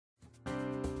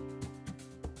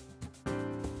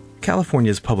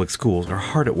California's public schools are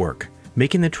hard at work,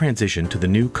 making the transition to the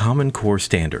new Common Core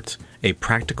standards, a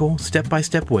practical,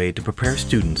 step-by-step way to prepare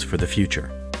students for the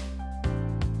future.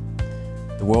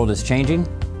 The world is changing.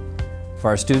 For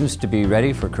our students to be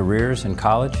ready for careers in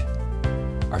college,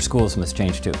 our schools must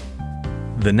change too.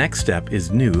 The next step is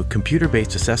new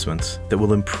computer-based assessments that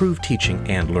will improve teaching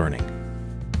and learning.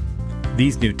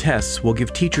 These new tests will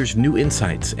give teachers new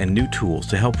insights and new tools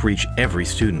to help reach every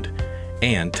student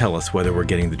and tell us whether we're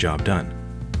getting the job done.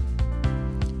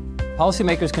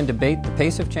 Policymakers can debate the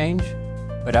pace of change,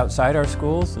 but outside our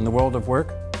schools, in the world of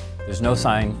work, there's no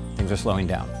sign things are slowing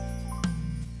down.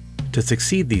 To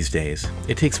succeed these days,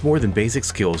 it takes more than basic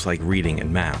skills like reading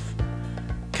and math.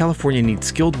 California needs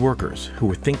skilled workers who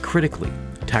will think critically,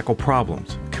 tackle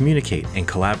problems, communicate, and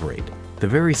collaborate, the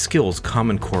very skills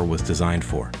Common Core was designed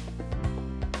for.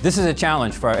 This is a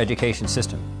challenge for our education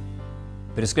system,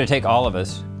 but it's going to take all of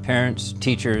us, parents,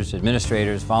 teachers,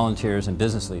 administrators, volunteers, and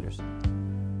business leaders.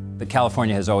 But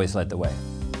California has always led the way.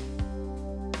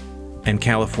 And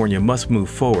California must move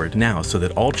forward now so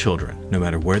that all children, no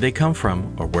matter where they come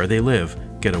from or where they live,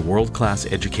 get a world-class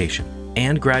education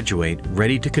and graduate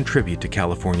ready to contribute to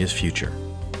California's future.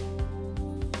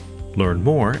 Learn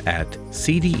more at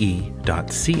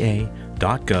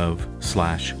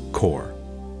cde.ca.gov/core.